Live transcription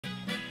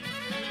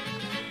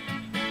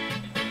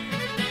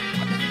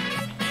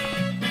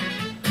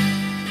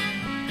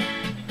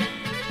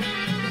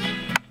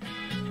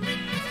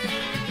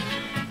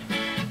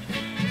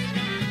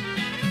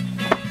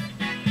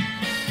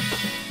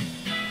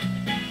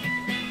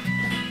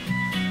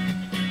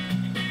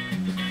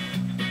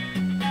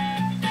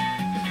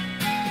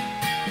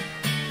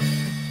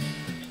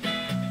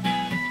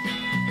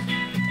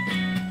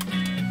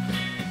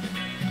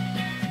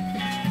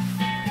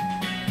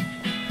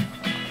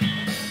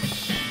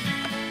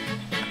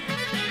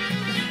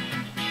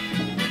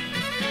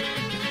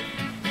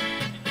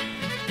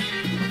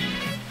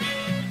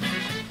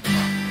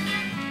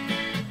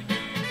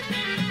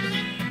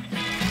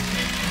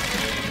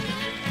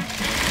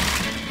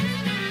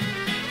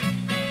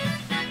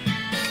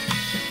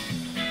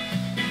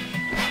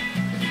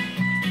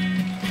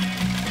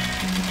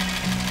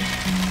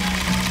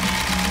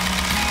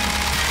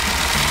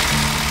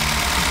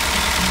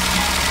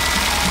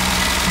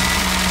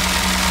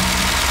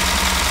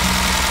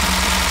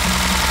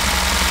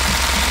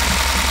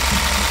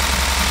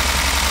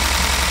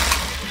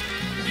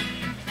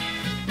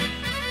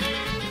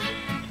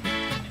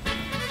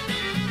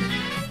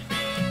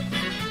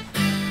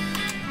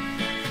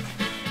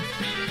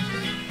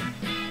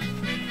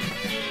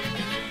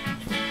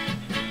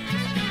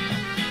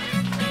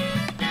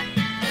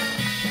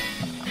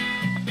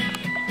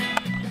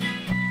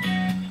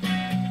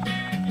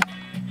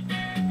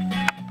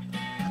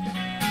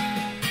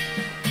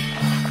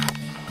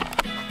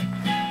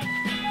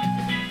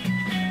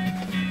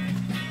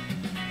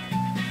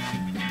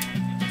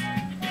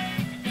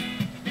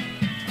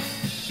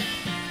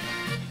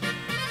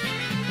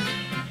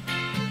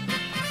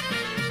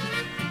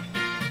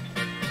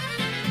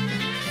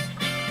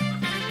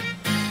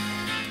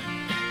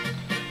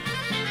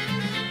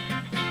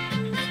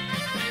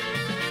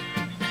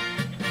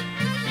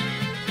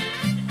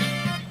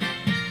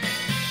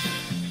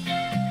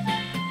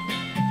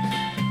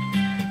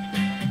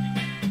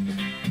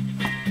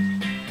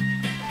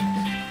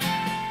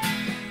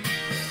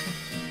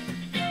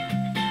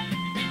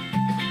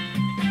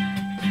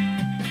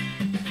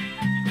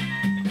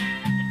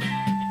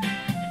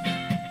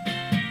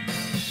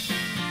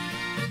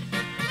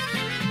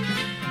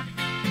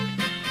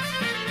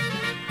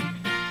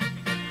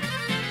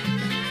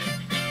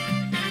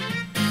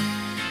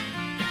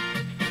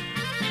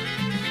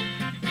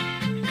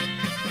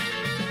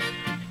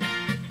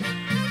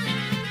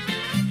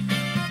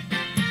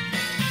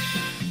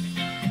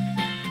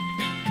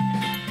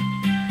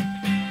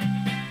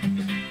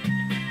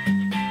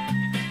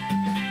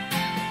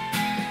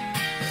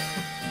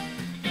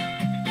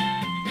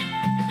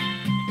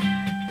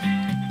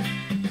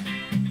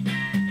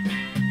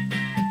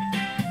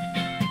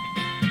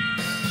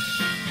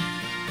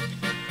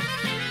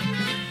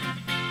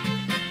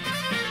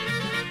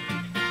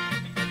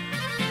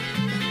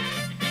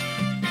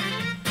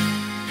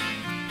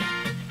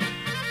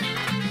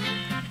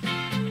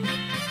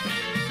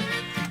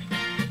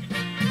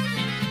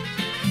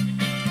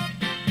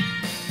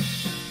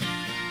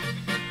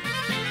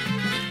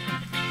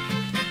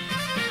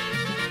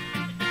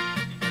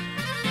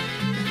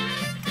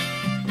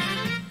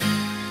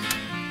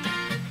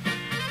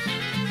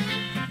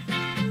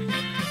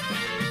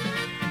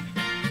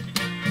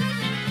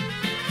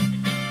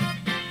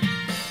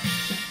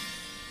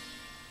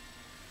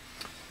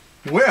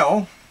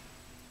Well,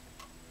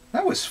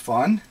 that was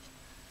fun.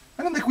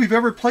 I don't think we've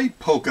ever played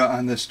polka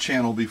on this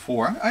channel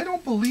before. I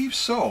don't believe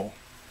so.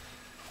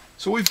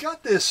 So we've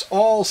got this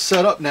all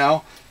set up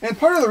now, and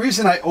part of the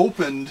reason I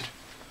opened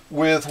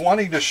with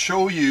wanting to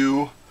show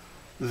you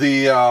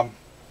the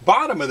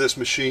bottom of this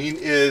machine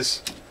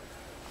is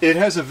it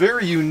has a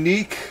very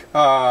unique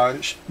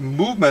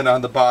movement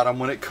on the bottom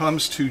when it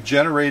comes to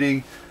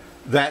generating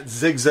that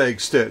zigzag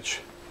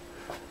stitch.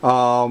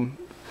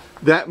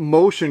 That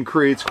motion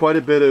creates quite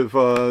a bit of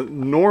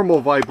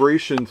normal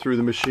vibration through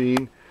the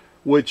machine,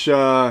 which, you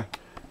know,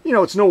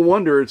 it's no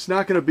wonder it's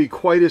not going to be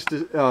quite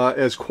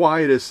as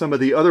quiet as some of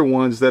the other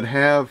ones that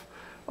have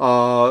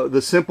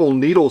the simple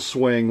needle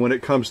swing when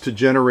it comes to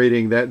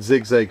generating that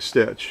zigzag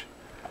stitch.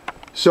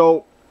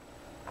 So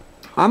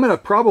I'm going to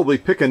probably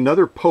pick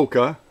another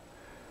polka,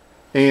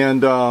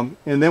 and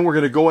then we're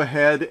going to go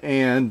ahead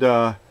and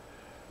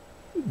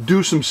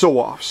do some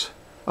sew-offs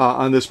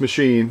on this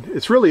machine.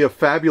 It's really a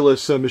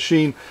fabulous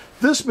machine.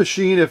 This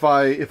machine, if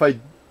I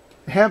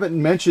haven't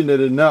mentioned it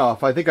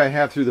enough, I think I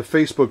have through the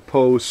Facebook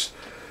posts,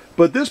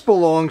 but this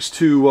belongs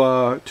to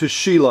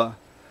Sheilaa,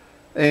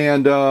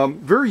 and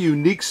very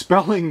unique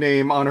spelling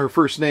name on her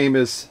first name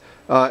is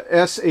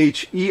S-H-E-I-L-A-A,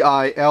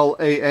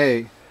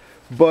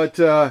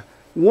 but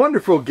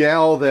wonderful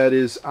gal that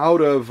is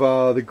out of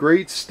the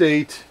great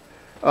state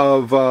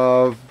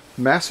of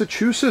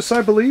Massachusetts,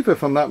 I believe,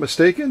 if I'm not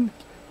mistaken.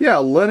 Yeah,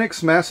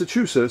 Lenox,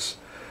 Massachusetts.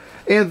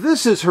 And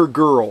this is her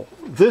girl.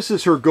 This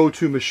is her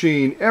go-to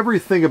machine.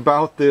 Everything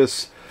about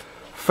this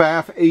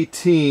PFAFF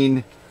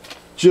 18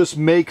 just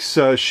makes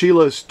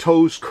Sheilaa's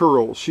toes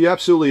curl. She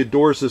absolutely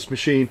adores this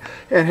machine.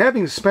 And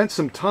having spent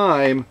some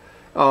time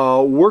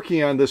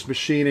working on this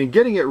machine and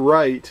getting it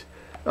right,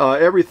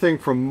 everything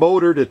from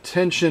motor to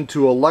tension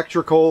to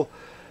electrical,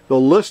 the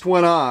list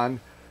went on.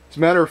 As a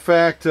matter of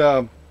fact,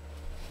 I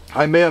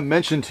may have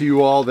mentioned to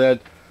you all that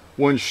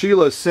when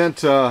Sheilaa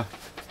sent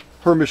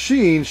her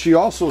machine, she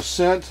also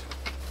sent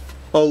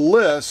a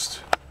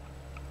list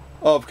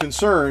of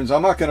concerns.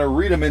 I'm not going to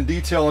read them in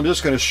detail, I'm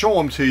just going to show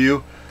them to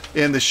you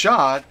in the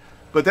shot,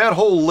 but that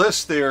whole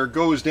list there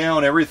goes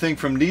down everything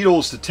from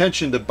needles to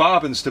tension to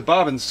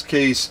bobbins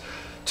case,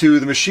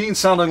 to the machine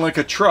sounding like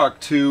a truck,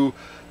 to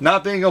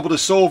not being able to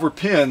sew over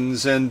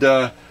pins, and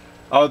the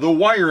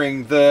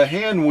wiring, the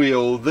hand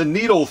wheel, the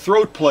needle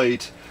throat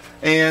plate.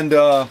 And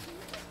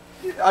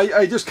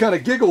I just kind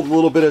of giggled a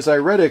little bit as I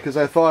read it, because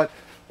I thought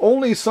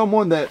only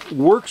someone that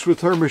works with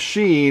her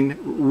machine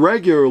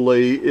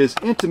regularly, is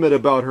intimate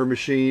about her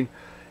machine,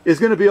 is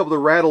going to be able to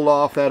rattle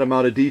off that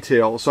amount of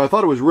detail. So I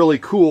thought it was really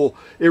cool.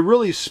 It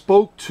really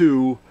spoke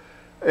to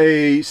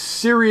a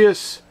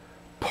serious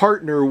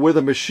partner with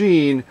a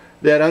machine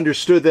that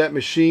understood that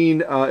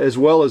machine as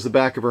well as the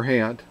back of her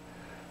hand.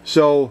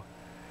 So,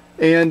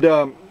 and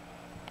a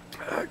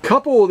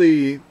couple of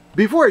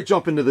before I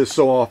jump into this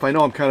sew-off, I know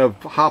I'm kind of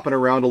hopping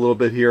around a little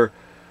bit here,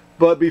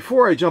 but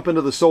before I jump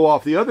into the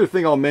sew-off, the other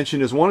thing I'll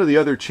mention is one of the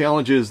other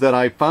challenges that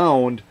I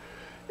found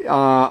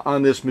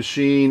on this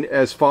machine,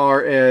 as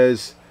far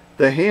as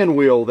the hand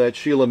wheel that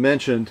Sheilaa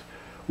mentioned,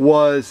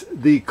 was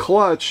the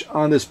clutch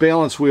on this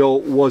balance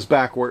wheel was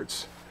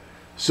backwards.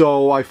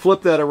 So I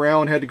flipped that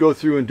around, had to go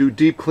through and do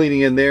deep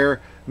cleaning in there,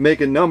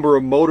 make a number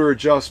of motor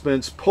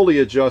adjustments, pulley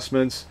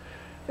adjustments,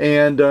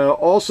 and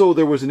also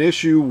there was an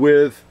issue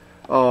with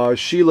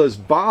Sheilaa's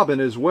bobbin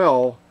as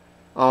well.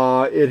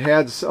 It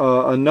had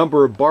a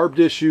number of barbed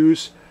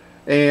issues,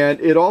 and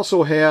it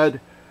also had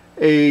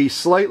a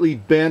slightly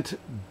bent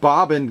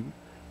bobbin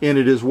in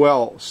it as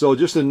well. So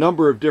just a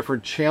number of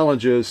different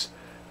challenges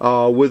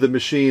with the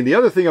machine. The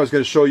other thing I was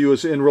going to show you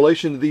is in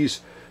relation to these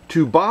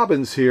two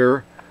bobbins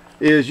here,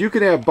 is you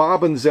can have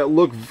bobbins that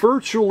look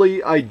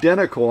virtually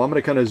identical. I'm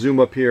going to kind of zoom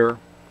up here.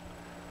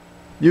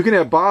 You can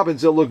have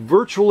bobbins that look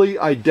virtually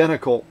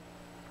identical,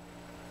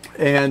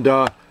 and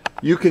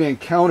you can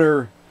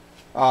encounter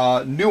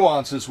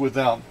nuances with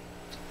them.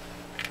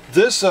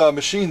 This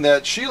machine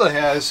that Sheilaa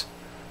has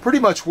pretty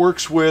much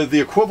works with the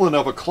equivalent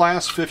of a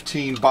class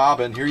 15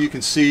 bobbin. Here you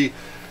can see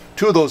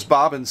two of those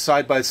bobbins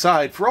side by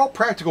side. For all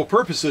practical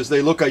purposes,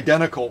 they look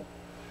identical,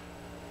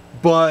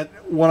 but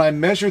when I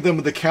measure them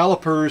with the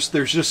calipers,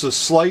 there's just a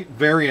slight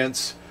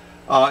variance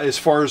as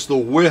far as the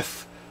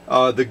width,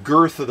 the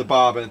girth of the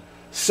bobbin.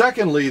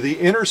 Secondly, the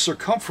inner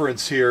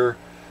circumference here,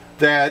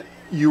 that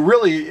you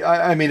really,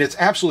 I mean, it's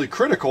absolutely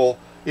critical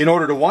in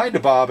order to wind a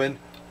bobbin.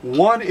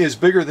 One is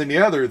bigger than the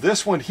other.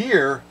 This one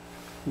here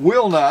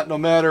will not, no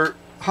matter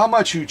how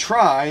much you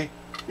try,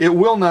 it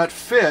will not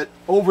fit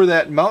over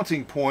that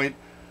mounting point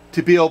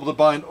to be able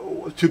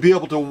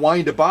to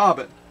wind a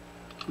bobbin.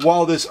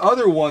 While this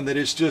other one that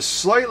is just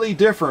slightly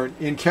different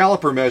in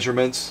caliper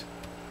measurements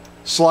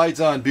slides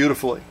on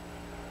beautifully.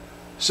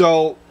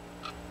 So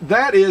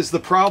that is the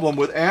problem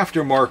with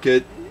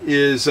aftermarket,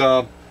 is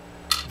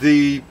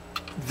the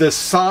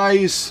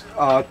size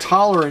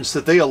tolerance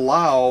that they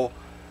allow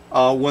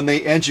when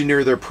they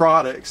engineer their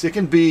products. It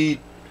can be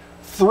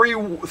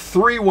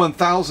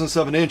 3/1000ths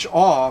of an inch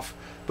off,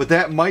 but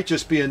that might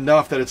just be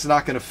enough that it's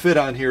not going to fit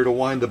on here to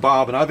wind the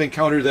bobbin. I've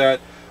encountered that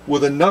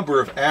with a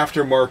number of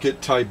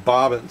aftermarket type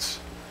bobbins.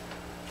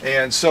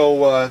 And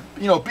so,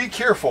 you know, be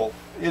careful.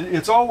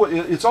 It's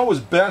always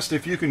best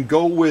if you can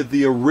go with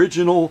the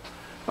original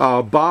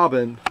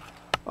bobbin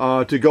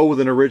to go with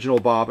an original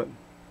bobbin.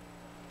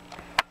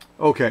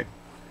 Okay,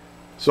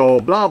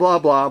 so blah, blah,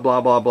 blah, blah,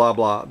 blah, blah,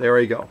 blah. There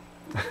you go.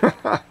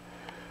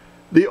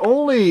 The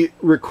only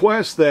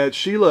request that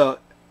Sheilaa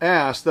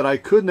asked that I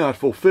could not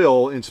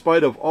fulfill, in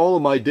spite of all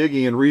of my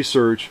digging and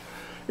research,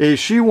 is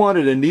she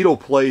wanted a needle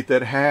plate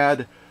that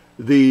had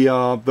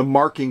the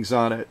markings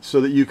on it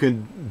so that you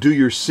can do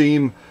your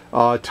seam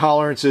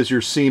tolerances, your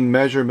seam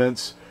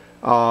measurements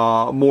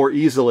more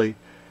easily.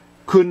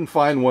 Couldn't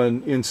find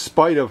one in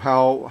spite of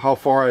how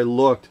far I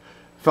looked.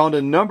 Found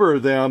a number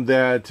of them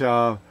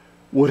that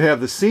would have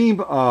the seam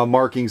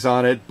markings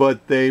on it,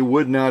 but they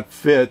would not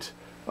fit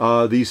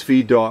these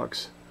feed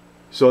dogs.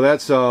 So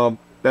that's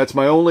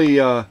my only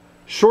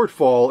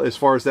shortfall as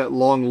far as that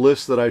long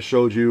list that I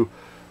showed you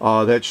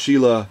that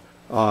Sheilaa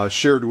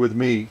shared with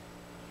me.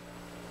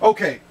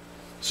 Okay,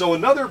 so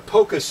another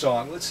polka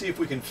song. Let's see if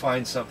we can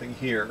find something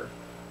here.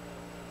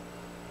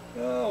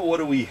 What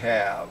do we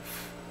have?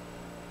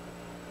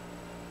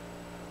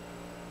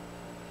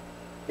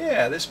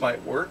 Yeah, this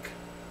might work.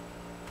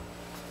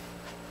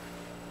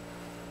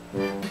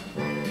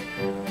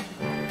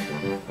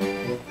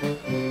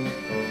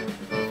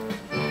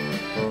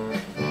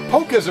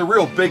 Polka is a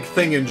real big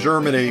thing in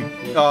Germany.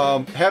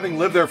 Having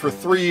lived there for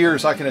 3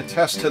 years, I can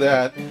attest to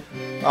that.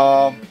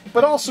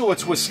 But also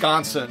it's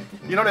Wisconsin.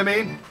 You know what I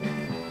mean?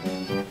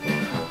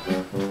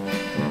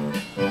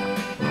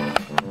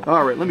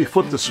 All right, let me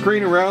flip the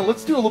screen around.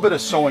 Let's do a little bit of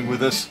sewing with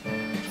this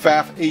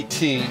PFAFF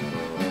 18.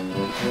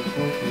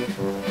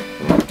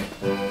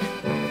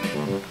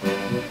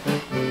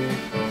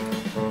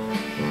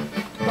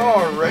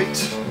 All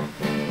right.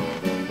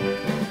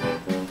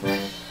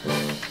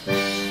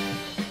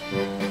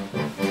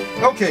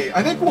 Okay,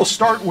 I think we'll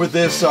start with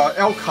this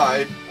elk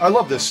hide. I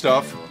love this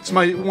stuff. It's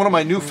one of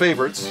my new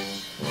favorites.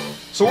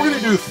 So we're going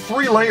to do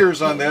 3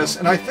 layers on this,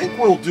 and I think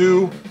we'll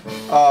do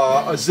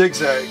a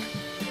zigzag.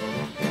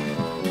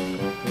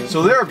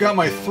 So there I've got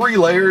my 3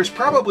 layers,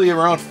 probably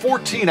around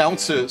 14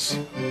 ounces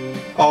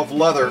of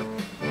leather.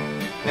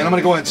 And I'm going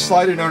to go ahead and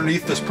slide it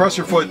underneath this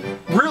presser foot.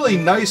 Really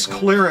nice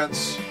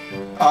clearance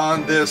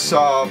on this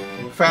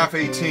PFAFF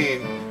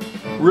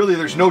 18. Really,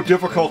 there's no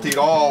difficulty at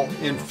all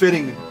in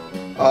fitting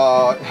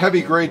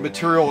heavy grade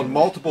material and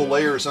multiple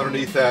layers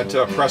underneath that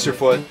presser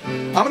foot.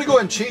 I'm going to go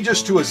ahead and change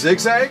this to a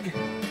zigzag,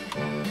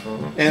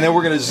 and then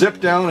we're going to zip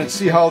down and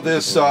see how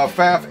this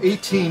PFAFF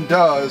 18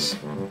 does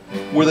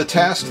with a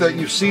task that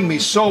you've seen me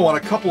sew on a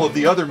couple of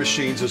the other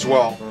machines as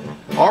well.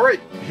 All right,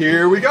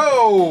 here we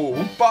go.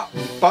 Oompa,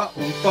 oompa,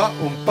 oompa,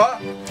 oompa.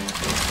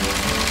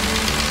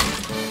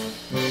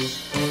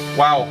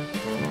 Wow,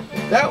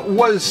 that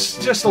was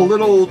just a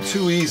little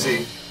too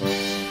easy,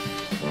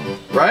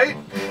 right?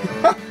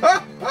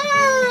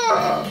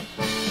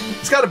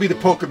 It's got to be the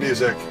polka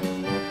music.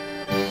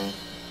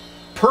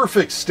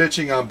 Perfect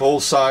stitching on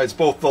both sides,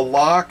 both the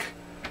lock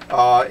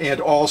and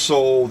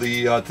also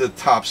the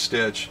top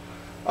stitch.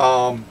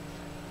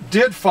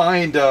 Did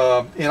find,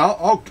 and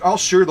I'll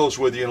share those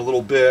with you in a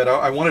little bit.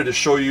 I wanted to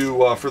show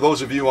you, for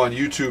those of you on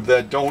YouTube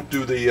that don't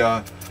do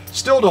the,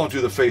 still don't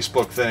do the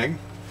Facebook thing.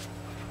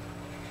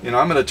 You know,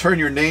 I'm going to turn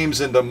your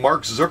names into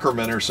Mark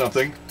Zuckerman or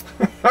something.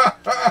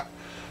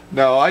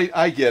 No,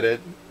 I get it.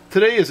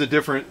 Today is a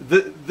different,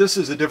 this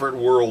is a different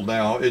world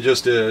now. It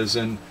just is,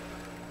 and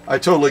I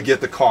totally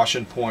get the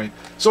caution point.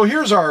 So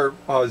here's our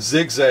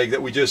zigzag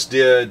that we just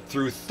did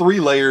through 3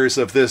 layers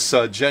of this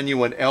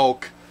genuine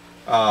elk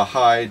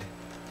hide.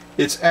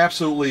 It's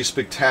absolutely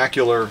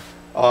spectacular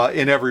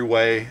in every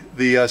way.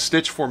 The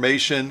stitch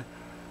formation,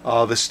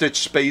 the stitch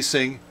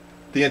spacing,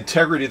 the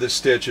integrity of the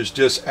stitch is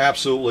just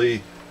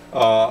absolutely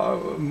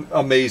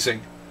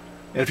amazing.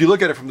 And if you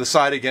look at it from the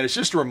side again, it's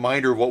just a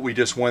reminder of what we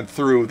just went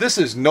through. This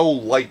is no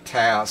light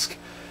task.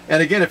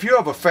 And again, if you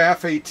have a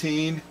PFAFF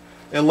 18,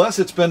 unless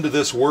it's been to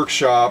this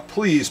workshop,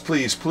 please,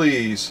 please,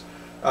 please,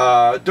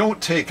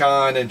 don't take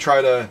on and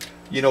try to,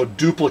 you know,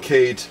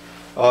 duplicate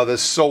the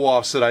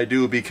sew-offs that I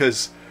do,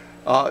 because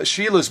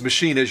Sheilaa's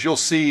machine, as you'll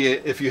see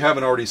if you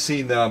haven't already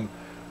seen them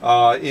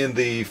in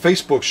the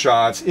Facebook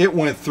shots, it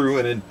went through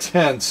an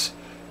intense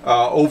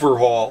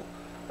overhaul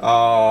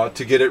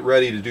to get it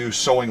ready to do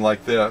sewing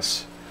like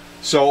this.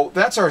 So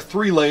that's our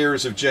 3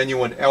 layers of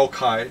genuine elk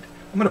hide.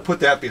 I'm going to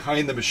put that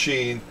behind the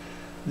machine.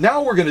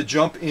 Now we're going to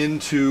jump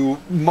into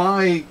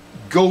my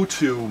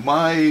go-to,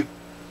 I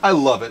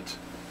love it,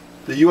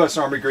 the U.S.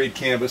 Army grade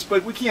canvas,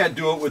 but we can't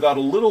do it without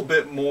a little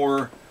bit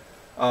more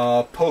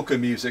polka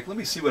music. Let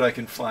me see what I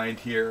can find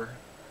here.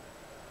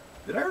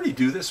 Did I already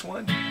do this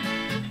one?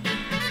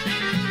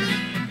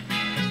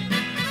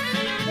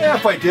 Yeah,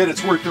 if I did,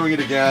 it's worth doing it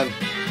again.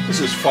 This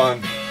is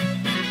fun.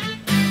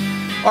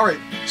 All right,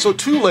 so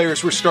 2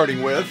 layers we're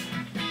starting with.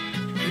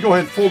 You go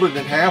ahead and fold it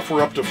in half.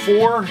 We're up to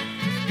 4.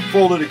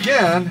 Fold it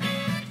again.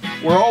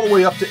 We're all the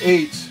way up to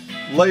 8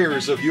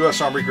 layers of U.S.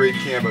 Army grade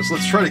canvas.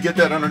 Let's try to get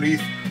that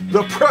underneath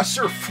the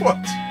presser foot.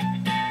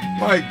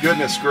 My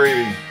goodness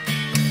gravy.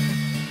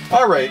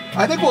 All right,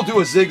 I think we'll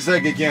do a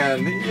zigzag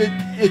again.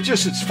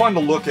 It's fun to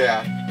look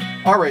at.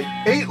 All right,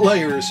 8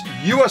 layers,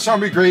 U.S.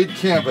 Army grade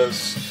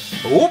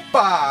canvas.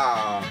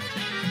 Whoopah!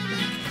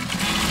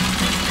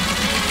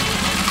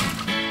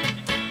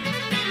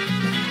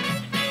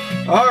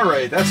 All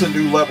right, that's a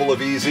new level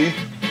of easy.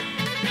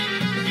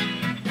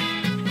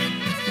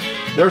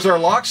 There's our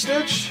lock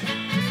stitch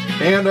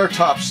and our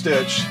top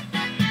stitch.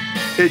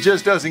 It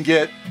just doesn't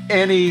get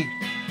any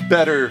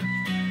better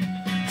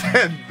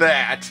than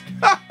that.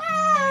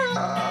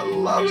 I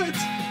love it.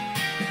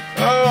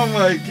 Oh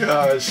my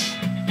gosh.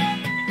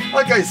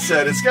 Like I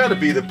said, it's got to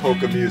be the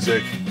polka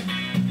music.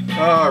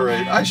 All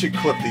right, I should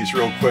clip these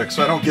real quick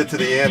so I don't get to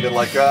the end and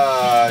like,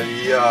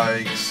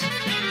 yikes.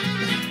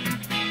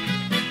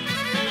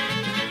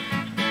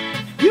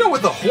 You know,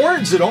 with the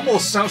horns, it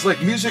almost sounds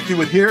like music you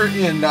would hear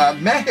in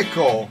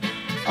Mexico.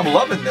 I'm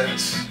loving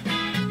this.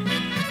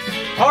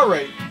 All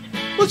right,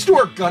 let's do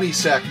our gunny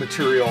sack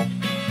material.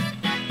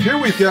 Here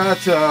we've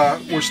got,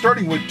 we're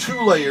starting with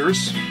 2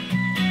 layers.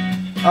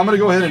 I'm going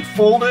to go ahead and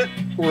fold it.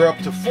 We're up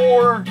to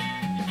 4.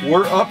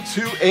 We're up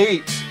to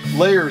 8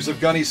 layers of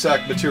gunny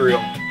sack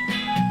material.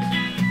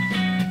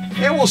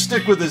 And we'll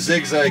stick with the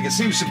zigzag. It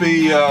seems to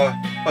be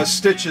a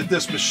stitch that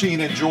this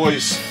machine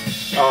enjoys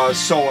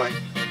sewing.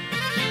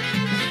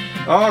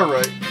 All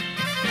right,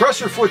 press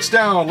your foots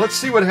down. Let's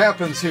see what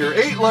happens here.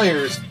 8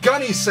 layers,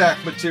 gunny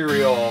sack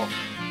material.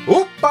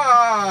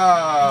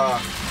 Oopah!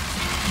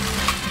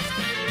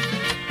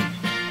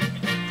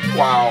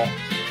 Wow.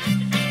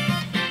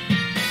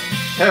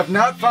 Have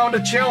not found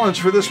a challenge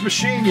for this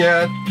machine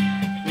yet.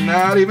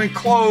 Not even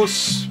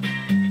close.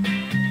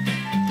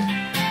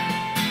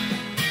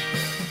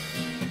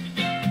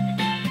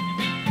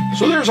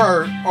 So there's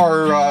our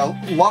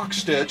lock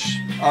stitch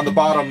on the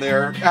bottom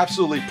there.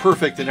 Absolutely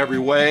perfect in every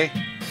way.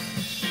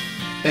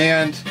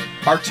 And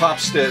our top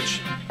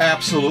stitch,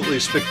 absolutely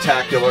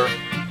spectacular.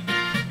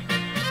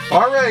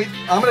 All right,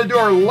 I'm going to do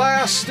our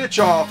last stitch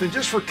off, and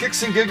just for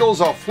kicks and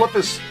giggles, I'll flip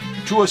us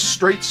to a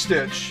straight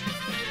stitch.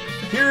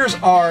 Here's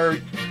our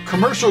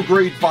commercial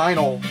grade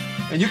vinyl,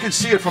 and you can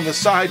see it from the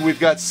side. We've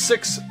got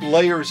 6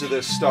 layers of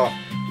this stuff.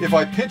 If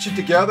I pinch it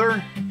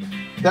together,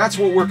 that's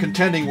what we're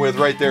contending with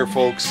right there,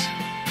 folks.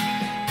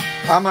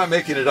 I'm not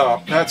making it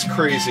up. That's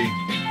crazy.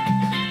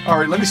 All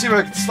right, let me see if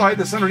I can slide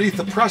this underneath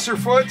the presser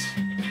foot.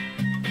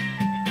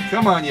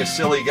 Come on, you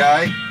silly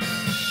guy.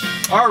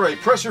 All right,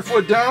 presser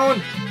foot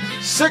down.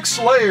 6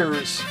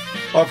 layers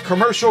of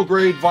commercial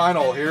grade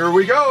vinyl. Here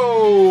we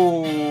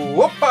go.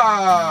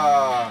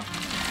 Whoopah!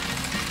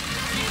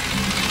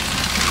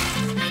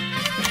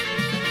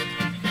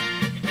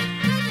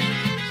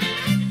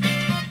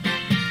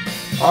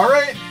 All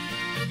right,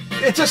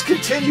 it just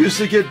continues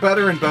to get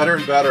better and better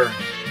and better.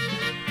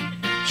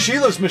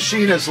 Sheilaa's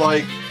machine has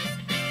like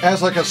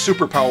a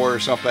superpower or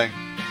something.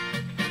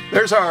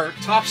 There's our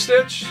top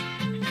stitch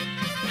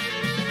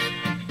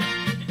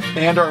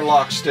and our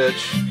lock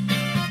stitch.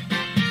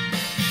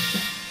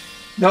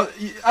 Now,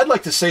 I'd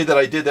like to say that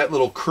I did that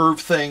little curve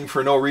thing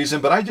for no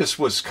reason, but I just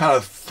was kind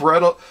of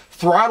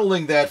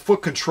throttling that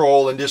foot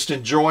control and just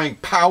enjoying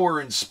power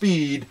and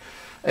speed.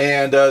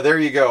 And there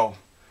you go.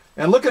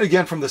 And look at it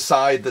again from the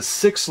side, the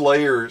 6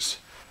 layers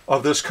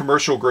of this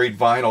commercial grade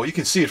vinyl. You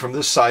can see it from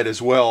this side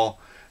as well.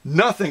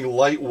 Nothing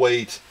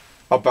lightweight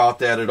about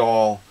that at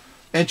all.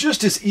 And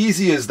just as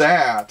easy as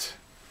that,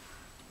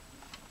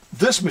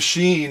 this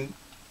machine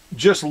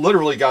just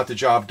literally got the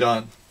job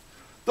done.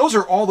 Those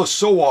are all the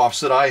sew-offs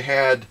that I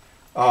had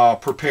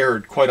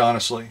prepared, quite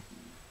honestly.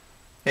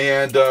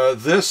 And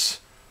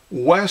this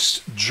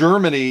West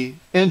Germany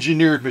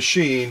engineered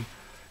machine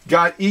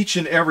got each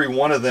and every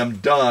one of them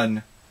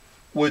done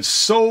with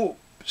so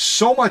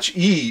much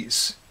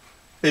ease.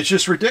 It's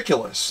just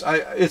ridiculous.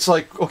 It's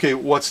like, okay,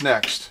 what's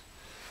next?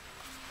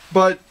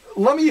 But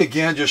let me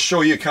again just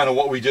show you kind of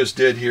what we just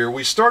did here.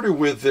 We started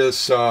with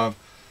this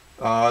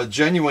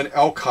genuine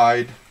elk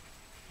hide.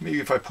 Maybe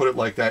if I put it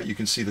like that, you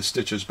can see the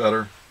stitches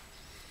better.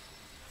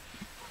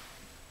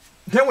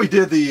 Then we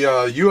did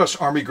the U.S.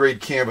 Army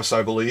grade canvas,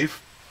 I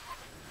believe.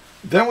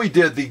 Then we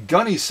did the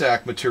gunny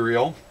sack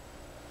material.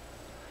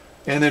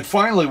 And then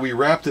finally we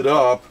wrapped it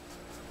up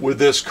with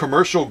this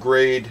commercial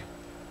grade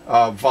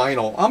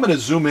vinyl. I'm going to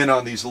zoom in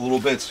on these a little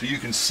bit so you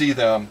can see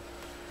them.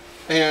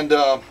 And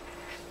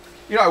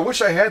you know, I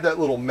wish I had that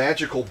little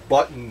magical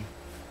button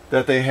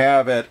that they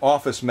have at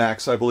Office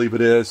Max, I believe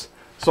it is,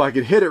 so I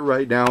could hit it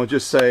right now and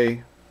just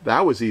say,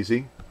 that was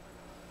easy.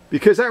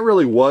 Because that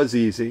really was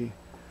easy.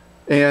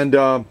 And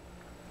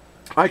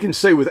I can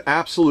say with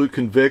absolute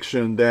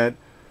conviction that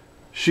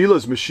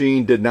Sheilaa's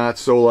machine did not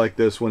sew like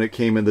this when it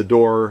came in the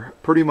door.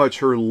 Pretty much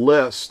her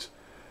list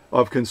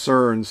of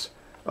concerns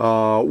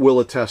will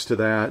attest to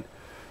that.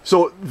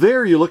 So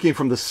there you're looking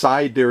from the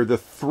side there, the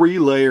 3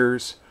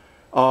 layers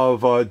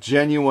of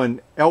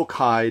genuine elk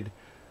hide,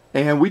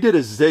 and we did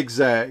a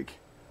zigzag,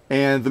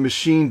 and the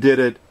machine did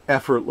it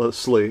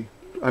effortlessly.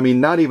 I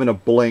mean, not even a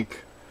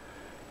blink.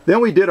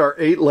 Then we did our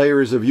 8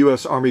 layers of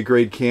U.S. Army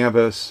grade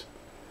canvas.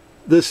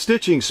 The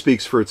stitching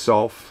speaks for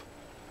itself.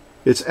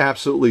 It's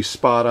absolutely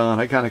spot on.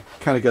 I kind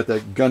of got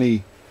that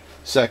gunny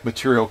sack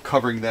material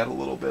covering that a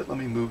little bit. Let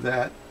me move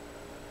that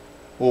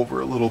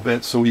over a little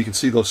bit so you can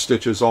see those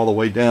stitches all the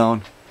way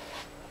down.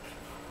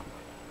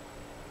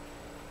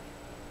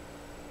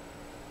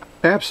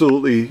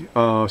 Absolutely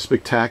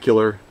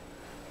spectacular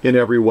in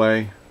every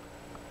way.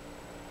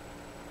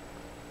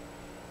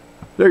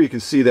 There you can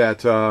see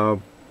that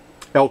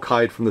elk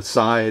hide from the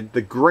side.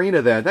 The grain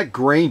of that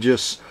grain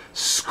just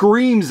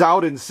screams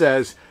out and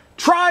says,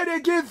 "Try to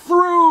get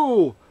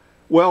through!"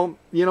 Well,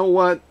 you know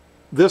what?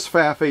 This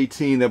PFAFF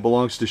 18 that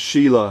belongs to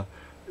Sheilaa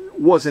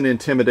wasn't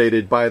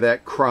intimidated by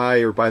that cry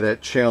or by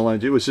that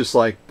challenge. It was just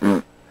like,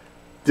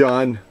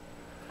 done.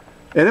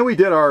 And then we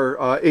did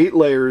our 8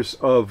 layers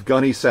of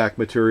gunny sack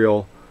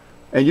material.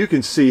 And you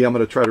can see, I'm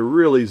going to try to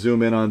really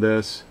zoom in on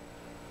this.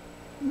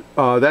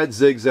 That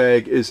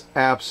zigzag is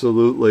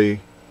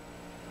absolutely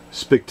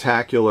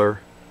spectacular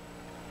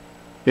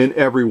in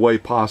every way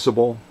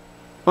possible.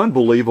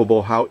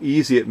 Unbelievable how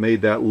easy it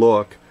made that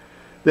look.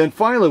 Then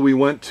finally we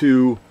went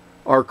to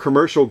our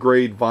commercial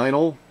grade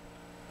vinyl.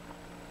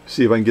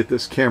 See if I can get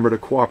this camera to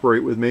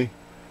cooperate with me.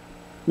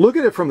 Look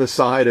at it from the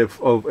side of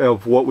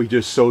what we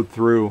just sewed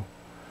through.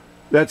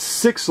 That's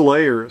 6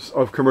 layers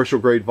of commercial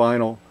grade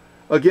vinyl.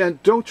 Again,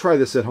 don't try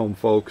this at home,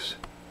 folks.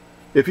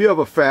 If you have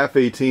a PFAFF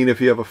 18, if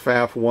you have a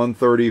PFAFF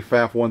 130,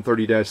 PFAFF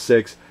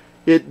 130-6,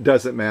 it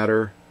doesn't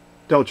matter.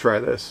 Don't try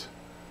this.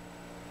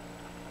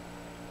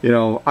 You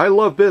know, I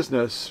love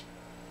business.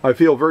 I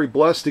feel very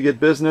blessed to get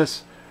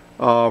business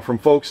from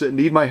folks that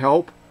need my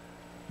help.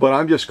 But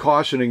I'm just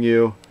cautioning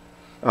you,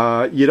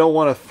 you don't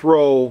want to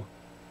throw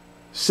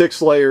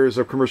 6 layers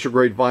of commercial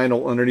grade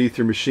vinyl underneath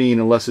your machine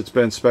unless it's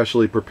been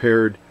specially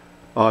prepared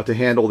to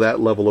handle that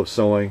level of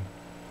sewing.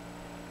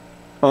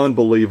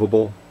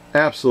 Unbelievable.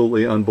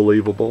 Absolutely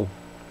unbelievable.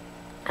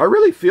 I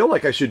really feel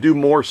like I should do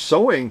more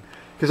sewing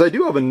because I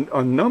do have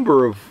a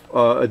number of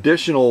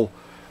additional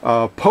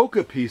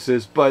polka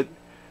pieces, but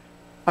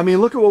I mean,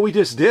 look at what we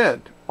just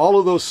did. All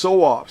of those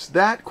sew-offs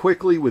that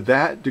quickly with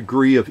that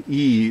degree of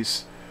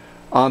ease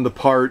on the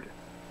part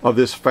of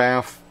this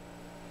PFAFF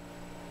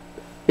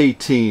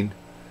 18.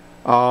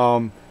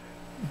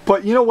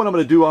 But you know what I'm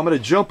going to do? I'm going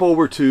to jump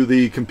over to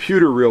the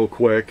computer real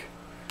quick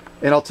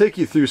and I'll take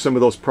you through some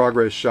of those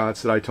progress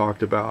shots that I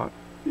talked about,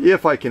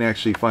 if I can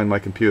actually find my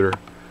computer.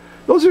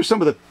 Those are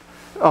some of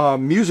the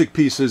music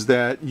pieces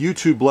that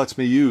YouTube lets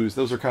me use.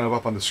 Those are kind of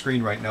up on the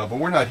screen right now, but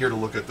we're not here to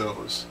look at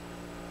those.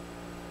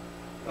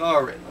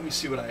 Alright, let me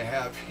see what I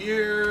have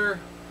here.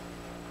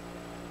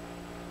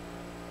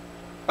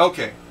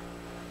 Okay,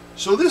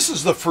 so this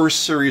is the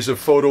first series of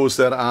photos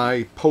that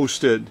I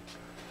posted.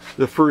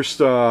 The first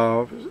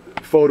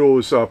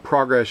photos,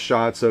 progress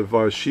shots of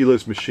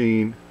Sheilaa's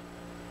machine.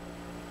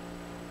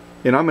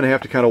 And I'm going to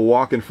have to kind of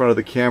walk in front of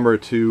the camera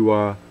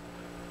to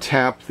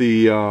tap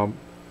the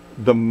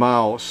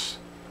mouse.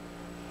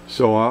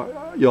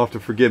 So you'll have to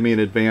forgive me in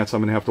advance.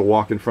 I'm going to have to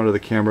walk in front of the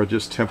camera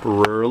just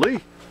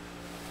temporarily.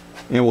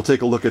 And we'll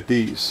take a look at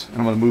these.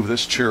 I'm going to move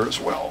this chair as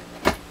well.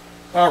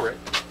 All right.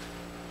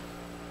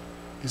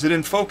 Is it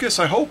in focus,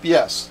 I hope?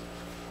 Yes.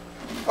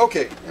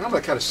 Okay, and I'm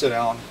going to kind of sit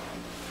down.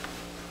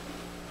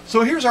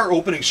 So here's our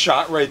opening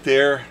shot right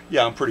there.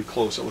 Yeah, I'm pretty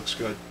close. It looks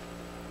good.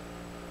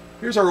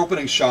 Here's our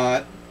opening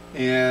shot.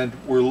 And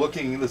we're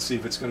looking, let's see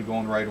if it's going to go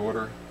in the right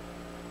order.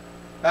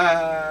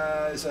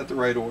 Is that the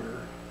right order?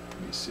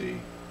 Let me see.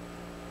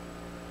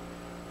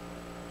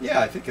 Yeah,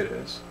 I think it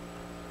is.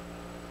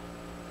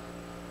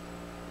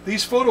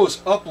 These photos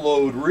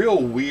upload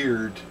real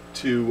weird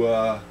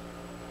to,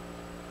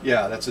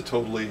 yeah, that's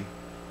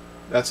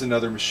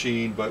another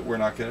machine, but we're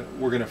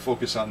going to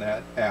focus on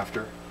that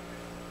after.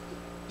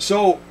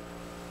 So,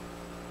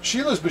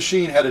 Sheilaa's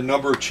machine had a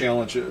number of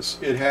challenges.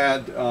 It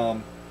had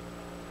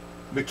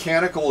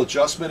mechanical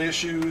adjustment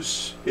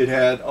issues. It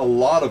had a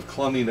lot of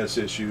cleanliness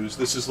issues.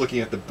 This is looking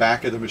at the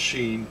back of the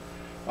machine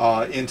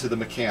into the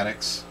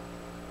mechanics.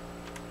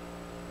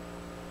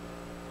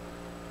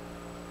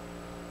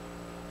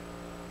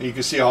 And you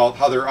can see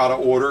how they're out of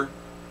order.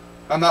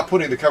 I'm not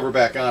putting the cover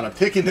back on. I'm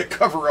taking the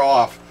cover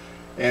off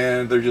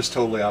and they're just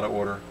totally out of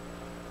order.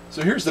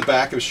 So here's the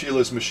back of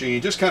Sheilaa's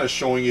machine, just kind of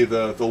showing you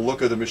the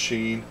look of the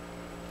machine.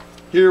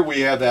 Here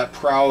we have that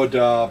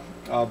proud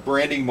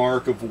branding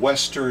mark of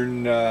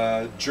Western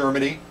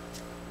Germany.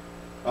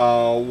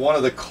 One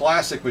of the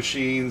classic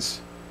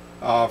machines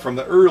from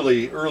the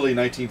early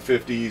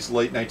 1950s,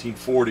 late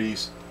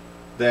 1940s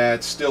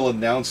that still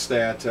announced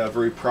that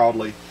very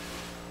proudly.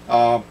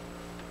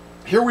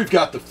 Here we've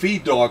got the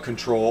feed dog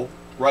control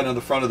right on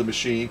the front of the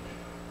machine.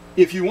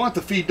 If you want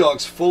the feed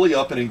dogs fully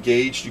up and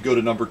engaged, you go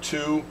to number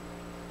 2.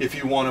 If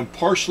you want them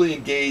partially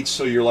engaged,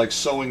 so you're like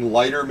sewing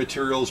lighter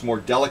materials, more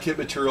delicate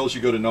materials,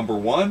 you go to number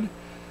 1.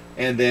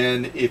 And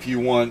then if you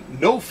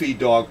want no feed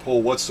dog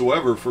pull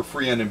whatsoever for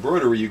freehand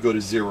embroidery, you go to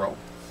 0.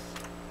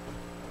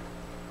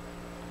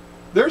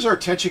 There's our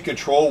tension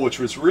control, which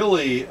was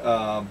really,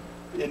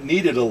 it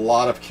needed a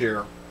lot of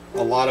care,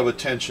 a lot of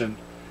attention,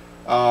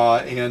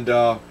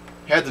 and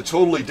had to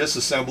totally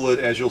disassemble it,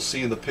 as you'll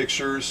see in the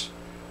pictures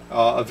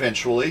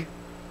eventually.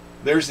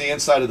 There's the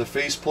inside of the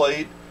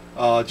faceplate.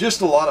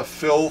 Just a lot of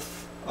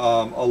filth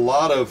a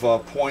lot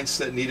of points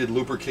that needed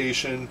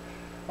lubrication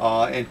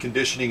and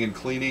conditioning and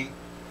cleaning.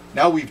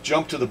 Now we've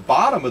jumped to the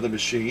bottom of the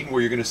machine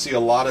where you're going to see a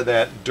lot of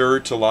that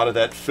dirt, a lot of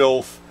that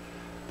filth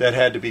that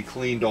had to be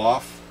cleaned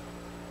off.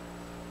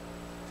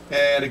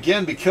 And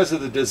again, because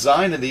of the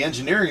design and the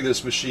engineering of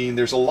this machine,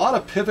 there's a lot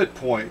of pivot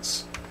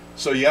points.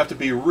 So you have to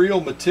be real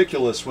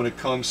meticulous when it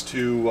comes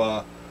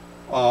to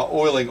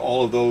oiling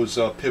all of those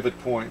pivot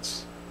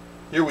points.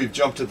 Here we've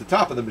jumped to the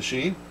top of the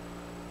machine.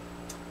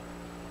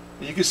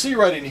 You can see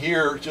right in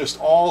here just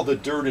all the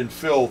dirt and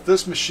filth.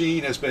 This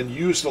machine has been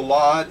used a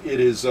lot. It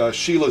is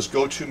Sheilaa's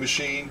go-to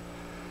machine.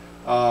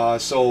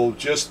 So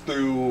just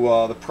through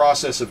the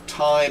process of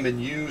time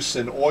and use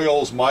and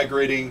oils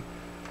migrating,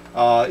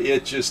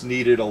 it just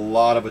needed a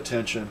lot of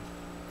attention.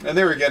 And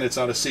there again, it's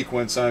on a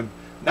sequence. I'm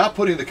not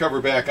putting the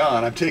cover back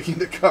on. I'm taking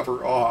the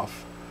cover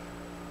off.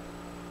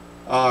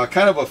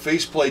 Kind of a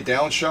faceplate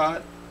down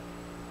shot.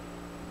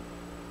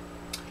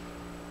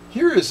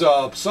 Here is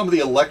some of the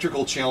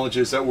electrical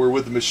challenges that were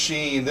with the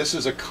machine. This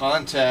is a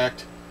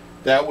contact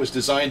that was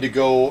designed to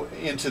go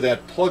into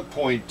that plug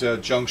point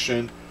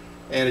junction,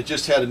 and it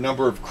just had a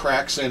number of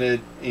cracks in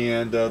it,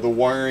 and the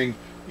wiring,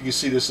 you can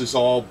see this is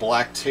all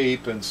black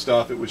tape and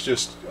stuff. It was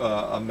just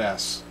a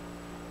mess.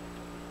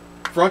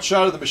 Front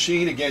shot of the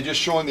machine, again, just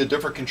showing the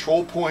different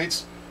control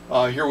points.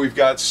 Here we've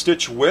got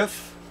stitch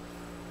width.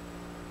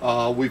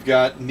 We've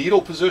got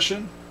needle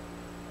position.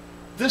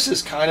 This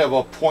is kind of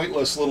a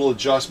pointless little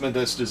adjustment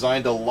that's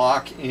designed to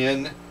lock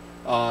in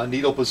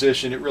needle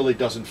position. It really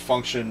doesn't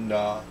function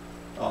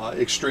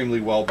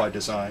extremely well by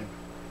design.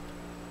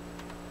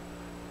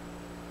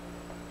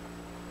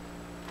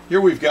 Here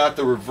we've got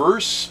the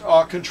reverse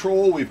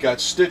control. We've got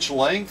stitch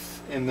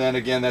length, and then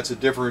again that's a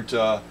different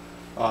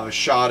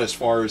shot as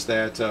far as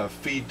that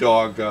feed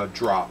dog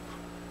drop.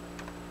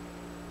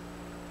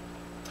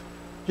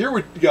 Here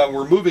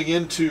we're moving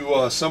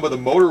into some of the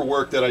motor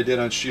work that I did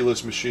on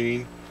Sheilaa's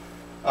machine.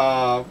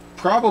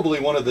 Probably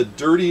one of the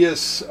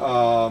dirtiest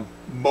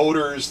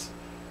motors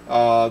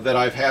that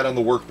I've had on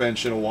the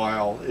workbench in a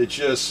while. It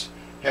just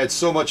had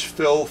so much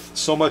filth,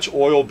 so much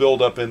oil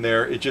buildup in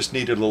there. It just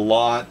needed a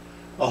lot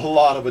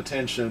of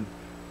attention,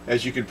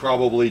 as you can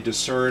probably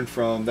discern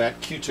from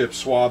that Q-tip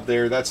swab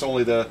there. That's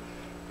only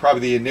probably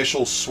the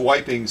initial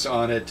swipings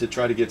on it to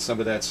try to get some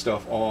of that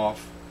stuff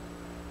off.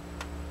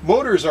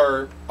 Motors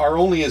are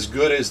only as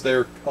good as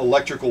their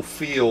electrical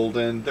field,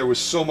 and there was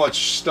so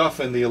much stuff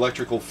in the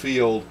electrical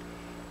field.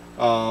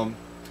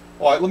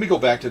 Let me go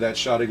back to that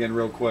shot again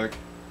real quick.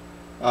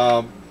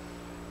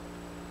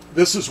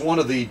 This is one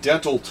of the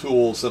dental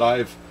tools that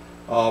I've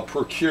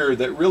procured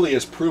that really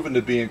has proven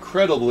to be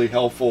incredibly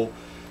helpful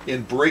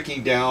in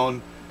breaking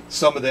down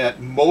some of that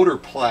motor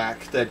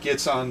plaque that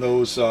gets on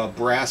those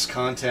brass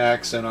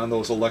contacts and on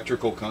those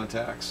electrical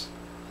contacts.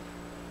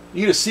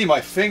 You can see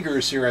my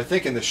fingers here, I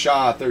think in the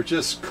shot, they're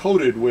just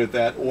coated with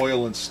that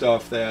oil and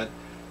stuff that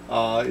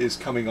is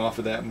coming off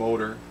of that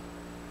motor.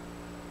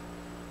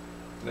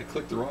 Did I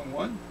click the wrong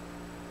one?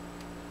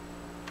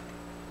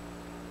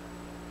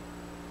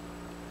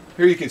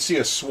 Here you can see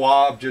a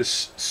swab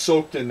just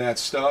soaked in that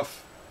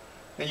stuff.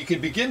 And you can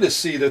begin to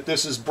see that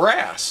this is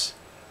brass.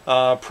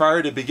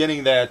 Prior to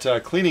beginning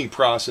that cleaning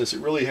process,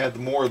 it really had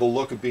more of the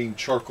look of being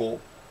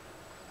charcoal.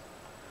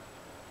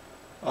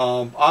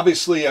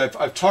 Obviously,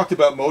 I've talked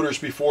about motors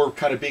before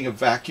kind of being a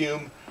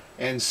vacuum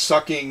and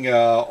sucking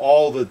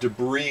all the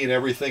debris and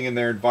everything in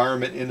their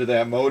environment into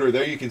that motor.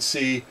 There you can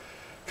see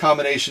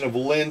combination of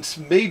lint,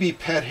 maybe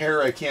pet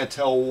hair. I can't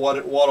tell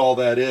what all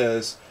that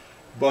is,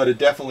 but it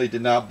definitely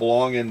did not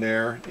belong in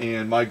there,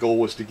 and my goal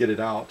was to get it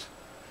out.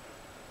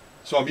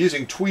 So I'm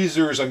using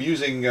tweezers, I'm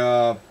using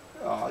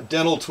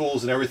dental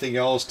tools and everything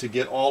else to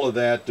get all of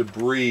that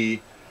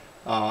debris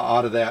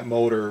out of that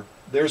motor.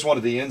 There's one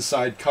of the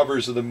inside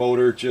covers of the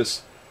motor,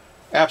 just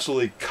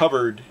absolutely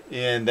covered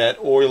in that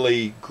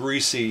oily,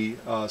 greasy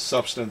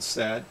substance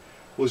that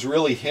was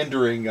really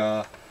hindering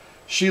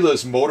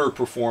Sheilaa's motor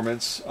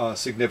performance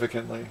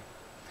significantly.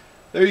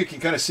 There you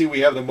can kind of see we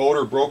have the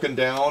motor broken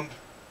down.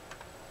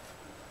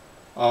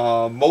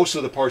 Most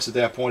of the parts at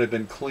that point have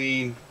been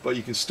clean, but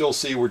you can still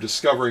see we're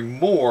discovering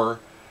more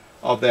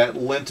of that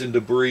lint and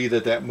debris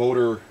that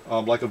motor,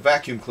 like a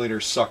vacuum cleaner,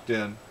 sucked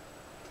in.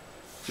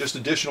 Just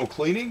additional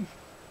cleaning.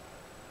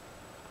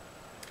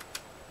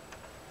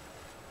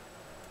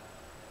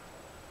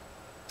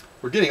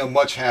 We're getting a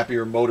much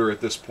happier motor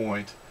at this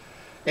point.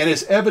 And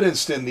as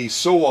evidenced in the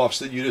sew-offs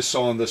that you just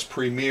saw in this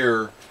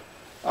premiere,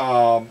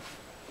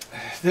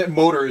 that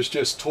motor is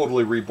just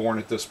totally reborn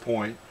at this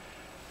point.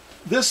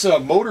 This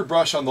motor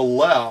brush on the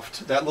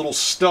left, that little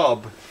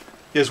stub,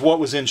 is what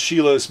was in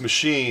Sheilaa's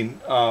machine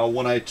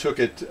when I took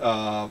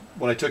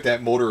that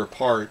motor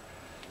apart.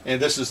 And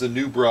this is the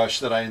new brush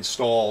that I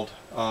installed.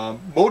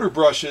 Motor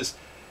brushes,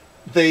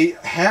 they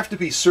have to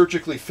be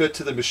surgically fit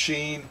to the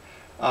machine.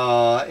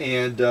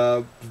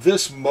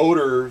 This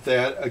motor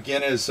that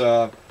again is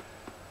a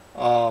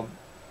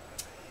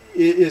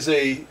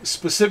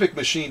specific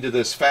machine to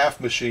this PFAFF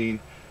machine.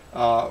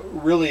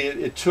 Really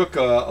it took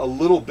a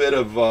little bit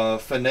of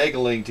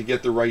finagling to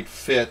get the right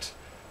fit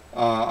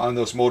on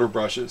those motor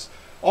brushes.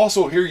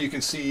 Also here you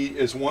can see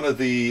is one of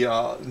the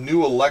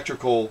new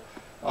electrical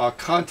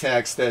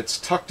contacts that's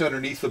tucked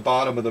underneath the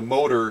bottom of the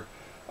motor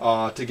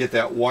to get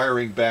that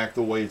wiring back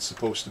the way it's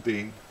supposed to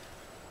be.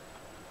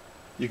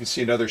 You can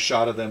see another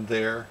shot of them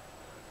there.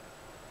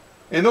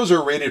 And those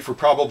are rated for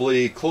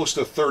probably close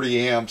to 30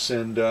 amps,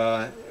 and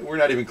we're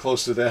not even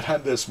close to that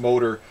on this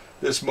motor.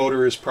 This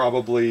motor is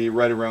probably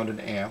right around an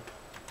amp.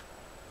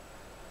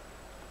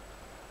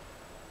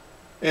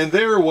 And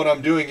there what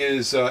I'm doing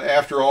is,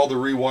 after all the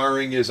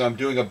rewiring, is I'm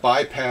doing a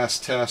bypass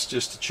test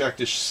just to check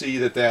to see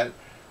that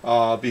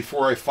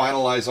before I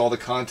finalize all the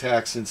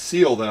contacts and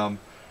seal them,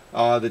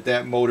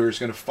 that motor is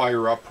going to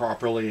fire up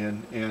properly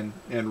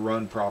and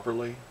run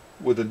properly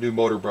with the new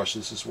motor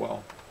brushes as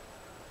well.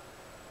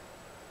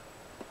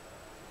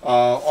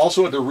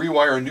 Also had to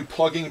rewire a new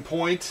plugging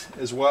point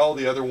as well.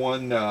 The other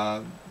one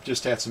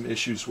just had some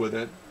issues with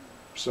it,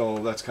 so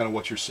that's kind of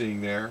what you're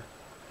seeing there.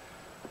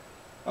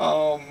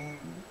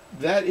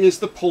 That is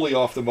the pulley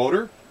off the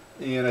motor,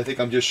 and I think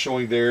I'm just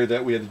showing there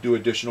that we had to do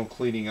additional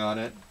cleaning on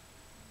it.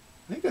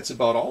 I think that's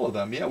about all of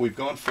them. Yeah, we've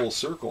gone full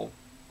circle.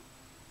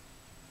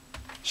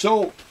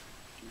 So,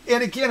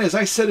 and again, as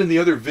I said in the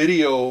other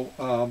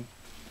video,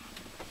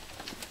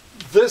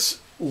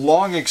 this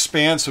long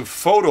expanse of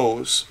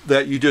photos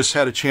that you just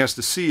had a chance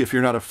to see, if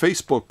you're not a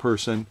Facebook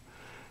person,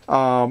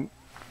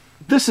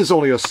 this is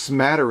only a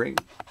smattering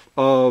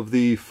of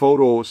the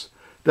photos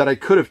that I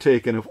could have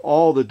taken of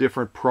all the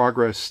different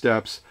progress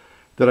steps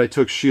that I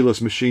took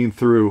Sheilaa's machine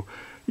through.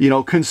 You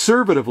know,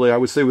 conservatively, I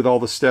would say with all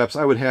the steps,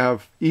 I would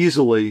have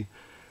easily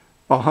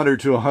 100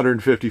 to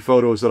 150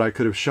 photos that I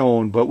could have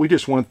shown, but we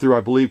just went through,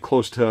 I believe,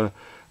 close to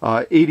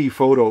 80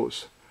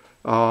 photos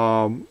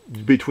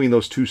between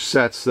those two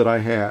sets that I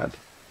had.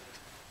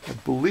 I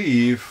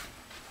believe,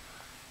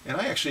 and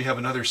I actually have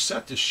another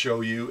set to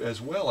show you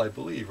as well, I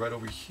believe, right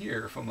over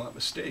here, if I'm not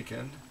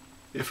mistaken,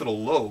 if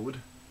it'll load.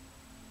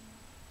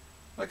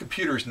 My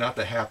computer is not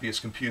the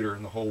happiest computer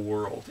in the whole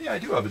world. Yeah, I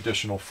do have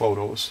additional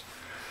photos.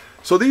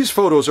 So these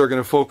photos are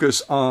going to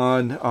focus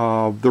on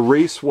the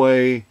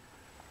raceway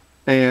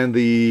and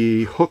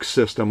the hook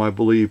system, I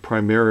believe,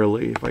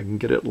 primarily, if I can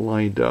get it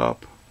lined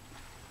up.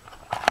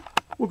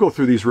 We'll go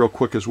through these real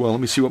quick as well. Let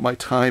me see what my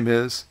time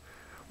is.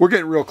 We're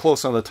getting real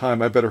close on the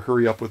time. I better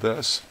hurry up with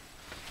this.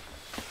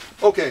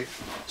 Okay,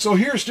 so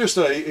here's just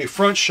a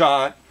front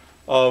shot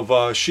of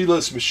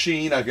Sheilaa's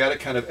machine. I've got it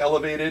kind of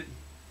elevated.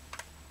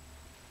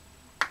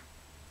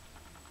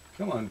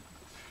 Come on.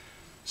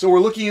 So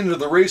we're looking into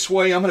the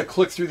raceway. I'm going to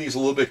click through these a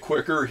little bit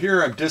quicker.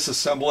 Here I'm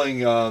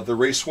disassembling the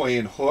raceway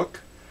and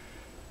hook.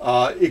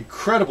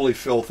 Incredibly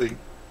filthy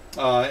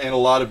and a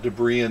lot of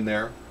debris in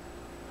there.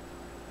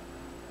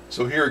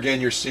 So here again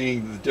you're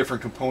seeing the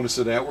different components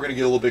of that. We're going to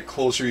get a little bit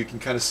closer. You can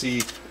kind of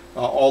see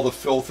all the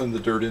filth and the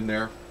dirt in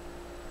there.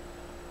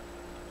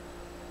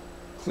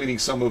 Cleaning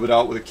some of it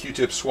out with a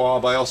Q-tip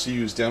swab. I also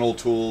use dental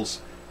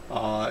tools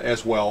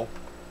as well.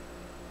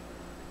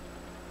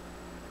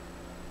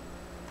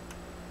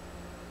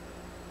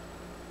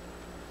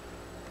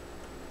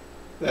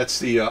 That's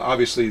the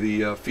obviously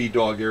the feed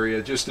dog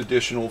area, just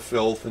additional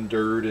filth and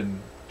dirt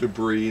and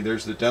debris.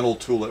 There's the dental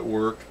tool at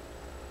work.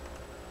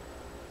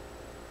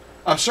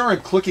 I'm sorry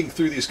I'm clicking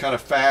through these kind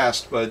of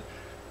fast, but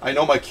I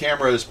know my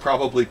camera is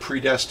probably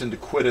predestined to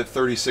quit at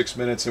 36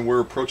 minutes, and we're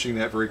approaching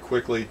that very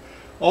quickly.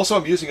 Also,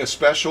 I'm using a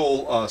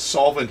special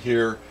solvent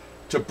here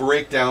to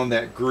break down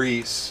that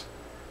grease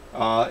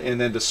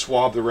and then to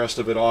swab the rest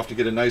of it off to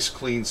get a nice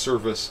clean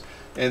surface,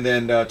 and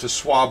then to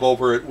swab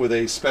over it with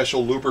a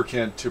special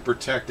lubricant to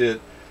protect it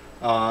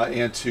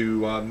and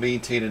to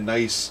maintain a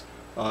nice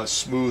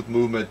smooth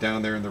movement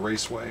down there in the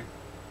raceway.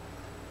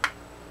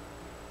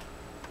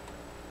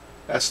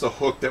 That's the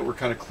hook that we're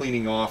kind of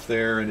cleaning off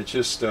there, and it's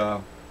just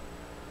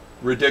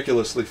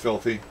ridiculously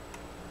filthy.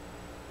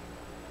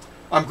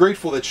 I'm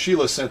grateful that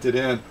Sheilaa sent it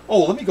in.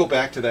 Oh, let me go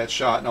back to that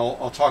shot, and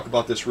I'll talk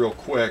about this real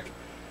quick.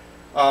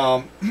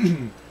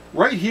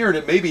 Right here, and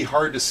it may be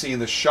hard to see in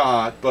the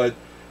shot, but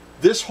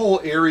this whole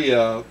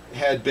area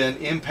had been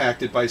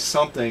impacted by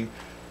something,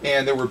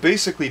 and there were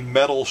basically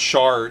metal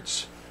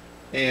shards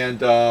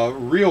and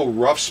real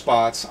rough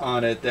spots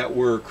on it that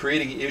were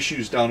creating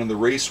issues down in the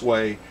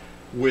raceway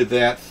with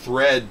that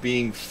thread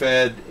being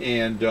fed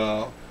and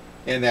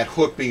that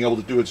hook being able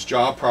to do its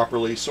job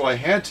properly. So I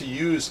had to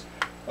use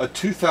a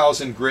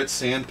 2000 grit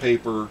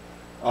sandpaper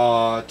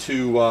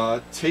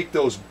to take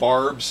those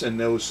barbs and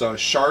those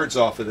shards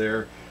off of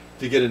there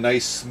to get a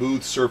nice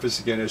smooth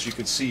surface again, as you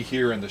can see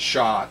here in the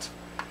shot.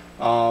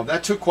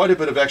 That took quite a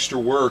bit of extra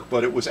work,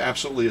 but it was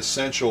absolutely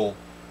essential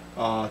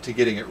to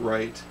getting it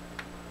right.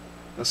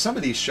 Now, some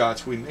of these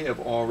shots we may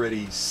have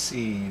already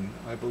seen,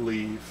 I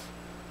believe.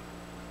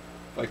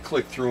 If I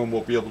click through them,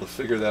 we'll be able to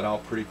figure that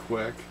out pretty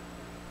quick.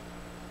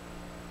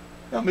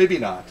 Now, maybe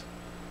not.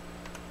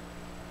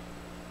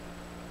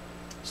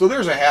 So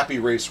there's a happy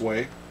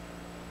raceway,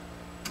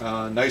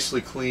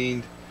 nicely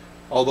cleaned,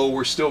 although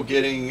we're still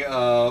getting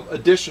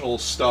additional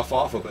stuff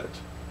off of it.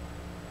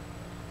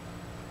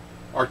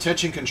 Our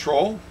tension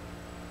control,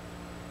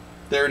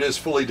 there it is,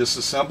 fully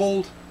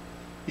disassembled.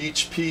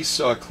 each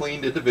piece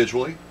cleaned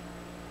individually.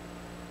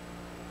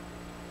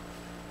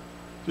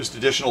 Just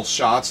additional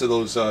shots of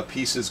those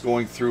pieces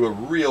going through a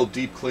real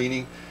deep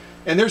cleaning.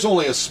 And there's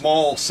only a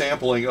small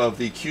sampling of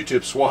the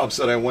Q-tip swabs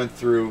that I went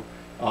through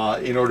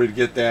in order to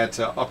get that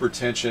upper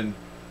tension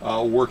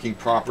working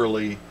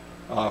properly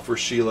for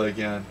Sheilaa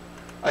again.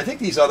 I think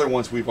these other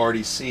ones we've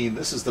already seen.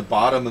 This is the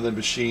bottom of the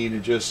machine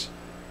and just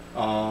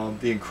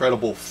the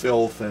incredible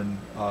filth and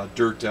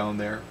dirt down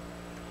there.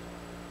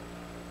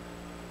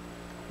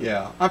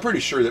 Yeah, I'm pretty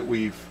sure that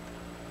we've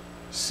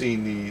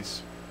seen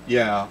these.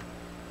 Yeah.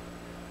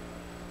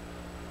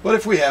 But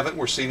if we haven't,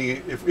 we're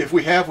seeing, if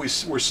we have,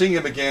 we're seeing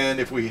them again.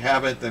 If we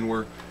haven't, then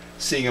we're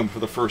seeing them for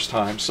the first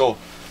time. So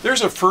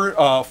there's a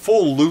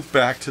full loop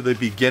back to the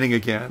beginning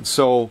again.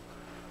 So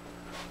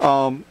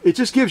it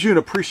just gives you an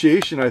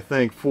appreciation, I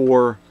think,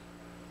 for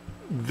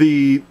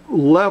the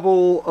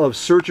level of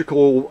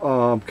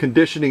surgical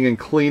conditioning and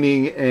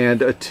cleaning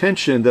and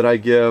attention that I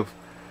give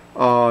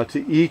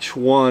to each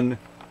one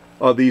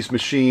of these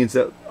machines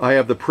that I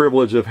have the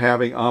privilege of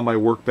having on my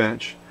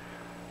workbench.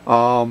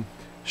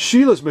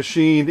 Sheilaa's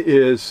machine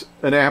is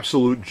an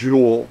absolute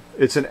jewel.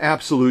 It's an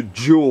absolute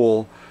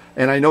jewel,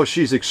 and I know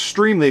she's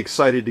extremely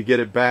excited to get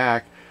it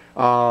back.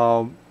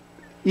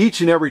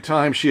 Each and every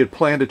time she had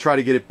planned to try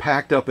to get it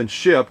packed up and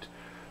shipped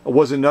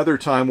was another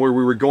time where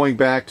we were going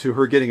back to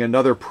her getting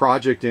another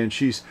project in.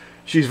 She's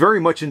very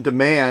much in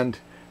demand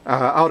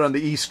out on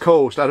the East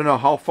Coast. I don't know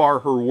how far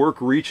her work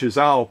reaches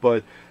out,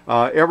 but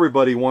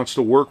everybody wants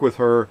to work with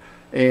her,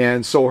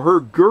 and so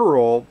her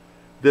girl,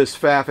 this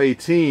PFAFF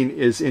 18,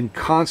 is in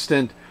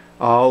constant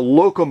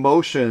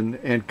locomotion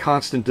and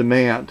constant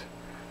demand.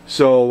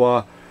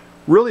 So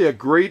really a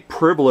great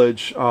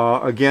privilege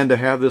again to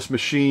have this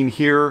machine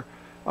here.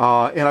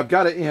 And I've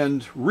got to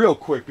end real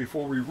quick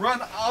before we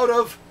run out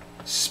of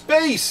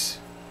space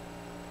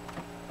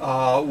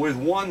with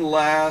one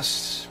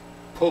last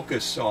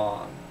polka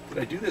song. Did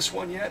I do this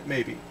one yet?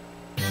 Maybe.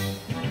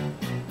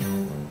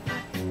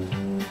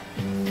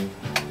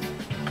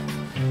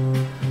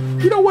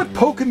 You know what?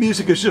 Polka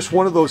music is just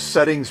one of those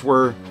settings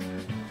where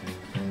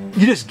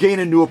you just gain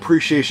a new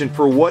appreciation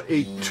for what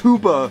a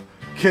tuba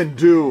can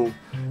do.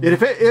 And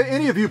if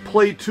any of you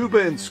played tuba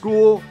in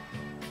school,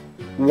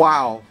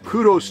 wow,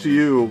 kudos to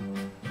you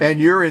and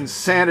your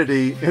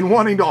insanity in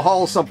wanting to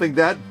haul something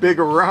that big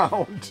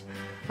around.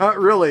 Not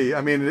really.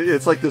 I mean,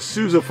 it's like the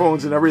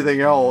sousaphones and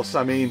everything else.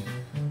 I mean,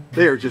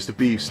 they are just a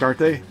beast, aren't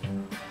they?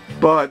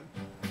 But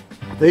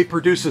they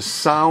produce a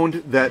sound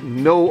that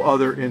no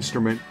other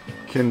instrument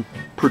can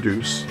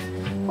produce.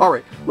 All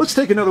right, let's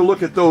take another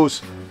look at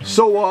those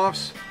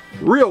sew-offs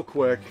real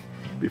quick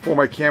before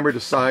my camera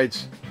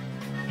decides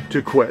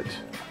to quit.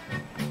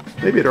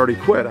 Maybe it already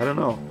quit, I don't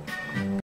know.